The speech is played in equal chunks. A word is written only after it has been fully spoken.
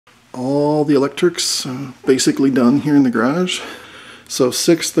all the electrics basically done here in the garage. So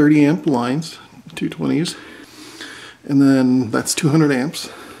 6 30 amp lines, 220s, and then that's 200 amps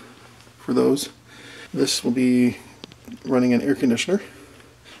for those. This will be running an air conditioner,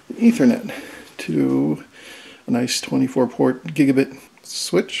 Ethernet to a nice 24 port gigabit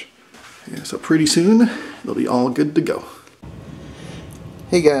switch. Yeah, so pretty soon they'll be all good to go.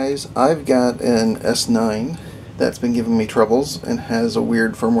 Hey guys, I've got an S9 that's been giving me troubles and has a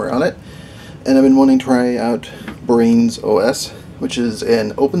weird firmware on it, and I've been wanting to try out Braiins OS, which is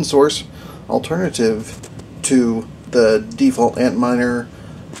an open source alternative to the default Antminer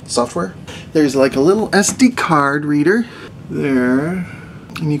software. There's like a little SD card reader there,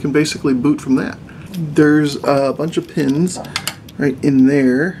 and you can basically boot from that. There's a bunch of pins right in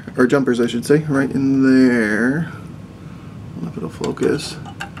there, or jumpers I should say, right in there. I don't know if it'll focus.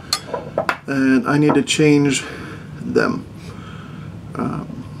 And I need to change them.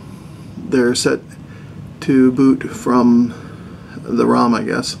 They're set to boot from the ROM, I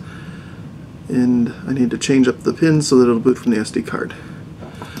guess. And I need to change up the pins so that it'll boot from the SD card.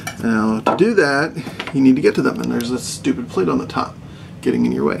 Now, to do that, you need to get to them, and there's this stupid plate on the top getting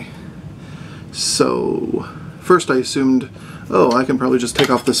in your way. So, first I assumed, oh, I can probably just take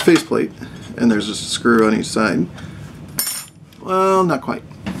off this faceplate, and there's just a screw on each side. Well, not quite.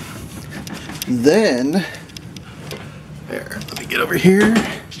 Then, there, let me get over here.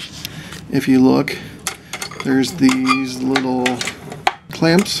 If you look, there's these little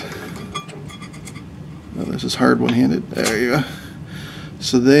clamps. Oh, this is hard one-handed. There you go.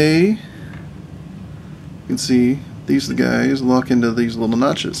 So you can see, these the guys lock into these little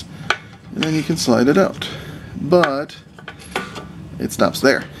notches. And then you can slide it out. But it stops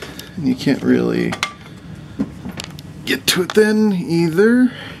there. And you can't really get to it then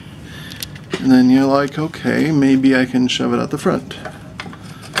either. And then you're like, okay, maybe I can shove it out the front.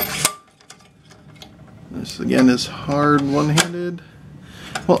 This again is hard one-handed.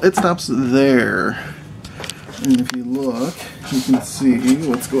 Well, it stops there. And if you look, you can see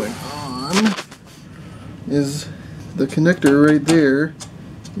what's going on is the connector right there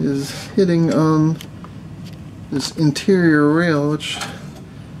is hitting on this interior rail, which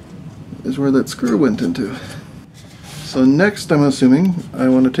is where that screw went into. So next, I'm assuming I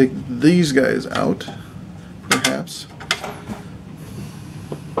want to take these guys out, perhaps.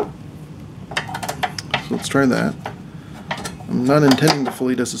 So let's try that. I'm not intending to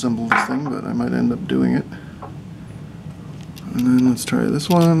fully disassemble this thing, but I might end up doing it. And then let's try this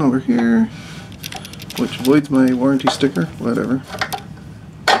one over here, which avoids my warranty sticker, whatever.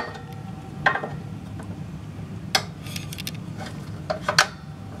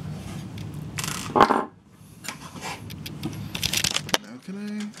 Now can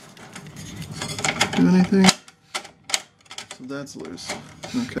I do anything? So that's loose.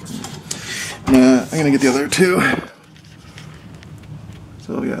 Okay. Now I'm gonna get the other two.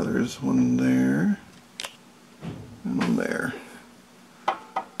 So yeah, there's one there and one there.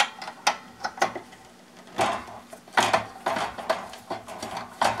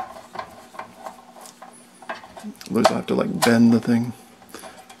 Otherwise I have to like bend the thing.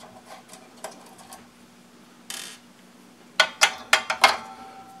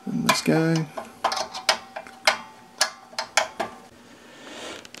 And this guy.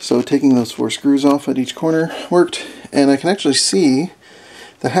 So taking those 4 screws off at each corner worked, and I can actually see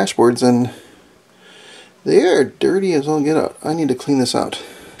the hash boards, and they are dirty as all get out. I need to clean this out.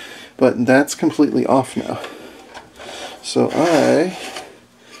 But that's completely off now. So I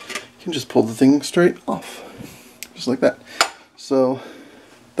can just pull the thing straight off. Just like that. So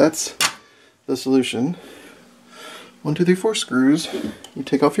that's the solution. 1, 2, 3, 4 screws. You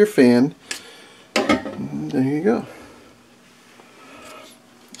take off your fan. And there you go.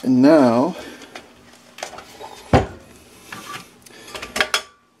 And now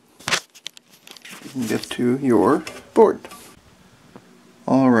you can get to your board.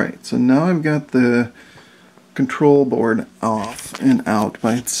 Alright, so now I've got the control board off and out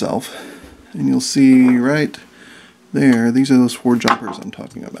by itself. And you'll see right there, these are those 4 jumpers I'm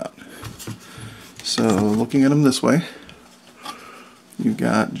talking about. So looking at them this way, you've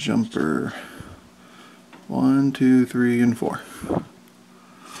got jumper 1, 2, 3, and 4.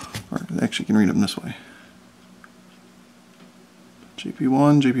 Or actually you can read them this way.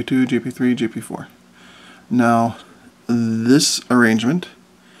 JP1, JP2, JP3, JP4. Now this arrangement,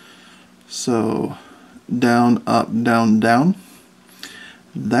 so down, up, down, down,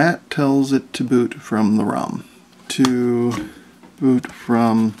 that tells it to boot from the ROM. To boot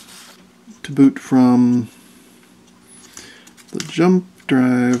from the jump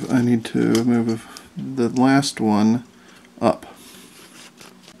drive, I need to move the last one up.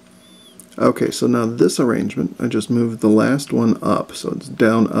 Okay, so now this arrangement, I just moved the last one up, so it's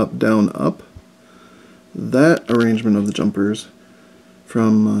down, up, down, up. That arrangement of the jumpers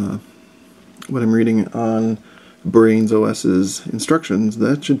from what I'm reading on Braiins OS's instructions,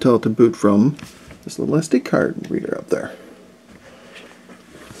 that should tell it to boot from this little SD card reader up there.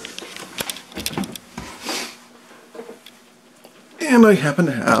 And I happen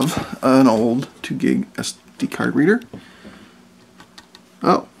to have an old 2 gig SD card reader.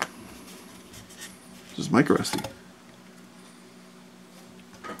 Oh, this is micro SD.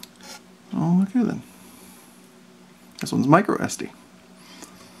 Oh, okay then. This one's micro SD.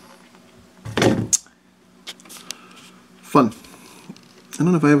 Fun. I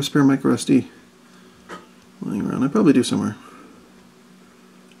don't know if I have a spare micro SD lying around. I probably do somewhere.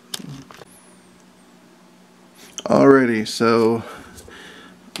 Alrighty, so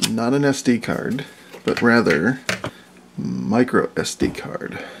not an SD card, but rather micro SD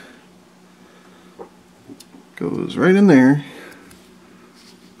card. Goes right in there,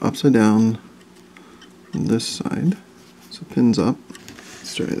 upside down from this side. So pins up.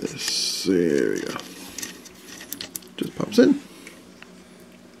 Let's try this. There we go. Just pops in.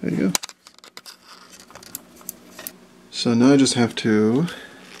 There you go. So now I just have to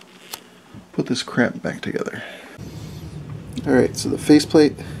put this crap back together. Alright, so the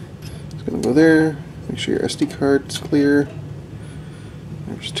faceplate is going to go there. Make sure your SD card's clear.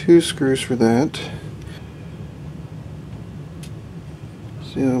 There's 2 screws for that.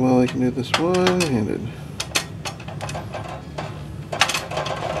 See how well I can do this one-handed.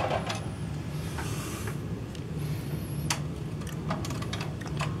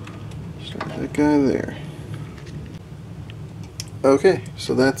 Start that guy there. Okay,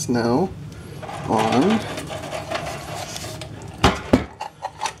 so that's now on.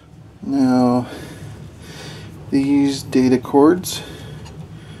 Now, these data cords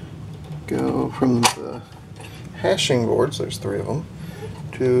go from the hashing boards, there's 3 of them,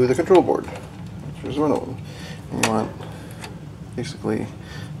 to the control board, which is one of them. And you want, basically,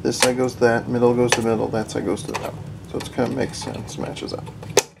 this side goes to that, middle goes to middle, that side goes to that. So it kind of makes sense, matches up.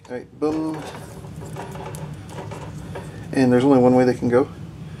 Alright, boom. And there's only one way they can go,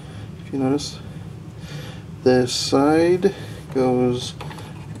 if you notice. This side goes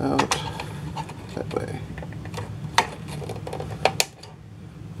out that way.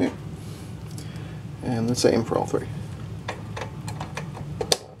 Yeah. And the same for all 3.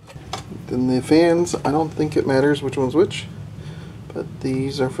 Then the fans, I don't think it matters which one's which, but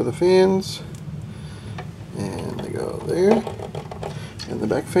these are for the fans. And they go there. And the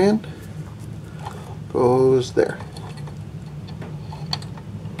back fan goes there.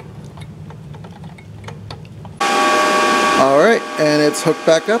 Alright, and it's hooked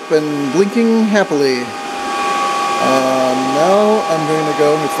back up and blinking happily. Now I'm going to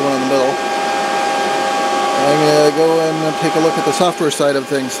go, it's the one in the middle, I'm going to go and take a look at the software side of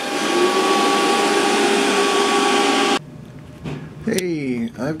things.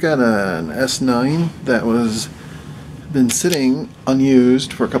 Hey, I've got an S9 that was been sitting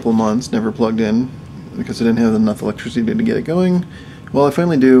unused for a couple of months, never plugged in because I didn't have enough electricity to get it going. Well, I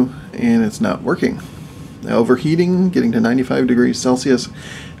finally do, and it's not working. Overheating, getting to 95 degrees Celsius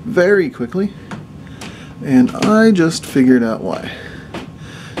very quickly, and I just figured out why.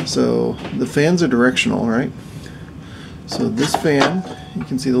 So the fans are directional, right? So this fan, you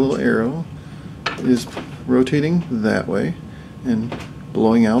can see the little arrow, is rotating that way and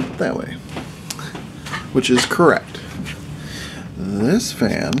blowing out that way, which is correct. This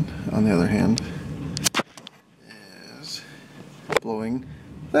fan, on the other hand, is blowing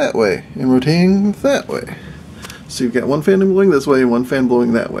that way and rotating that way. So you've got one fan blowing this way and one fan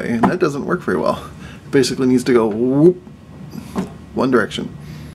blowing that way, and that doesn't work very well. It basically needs to go whoop, one direction.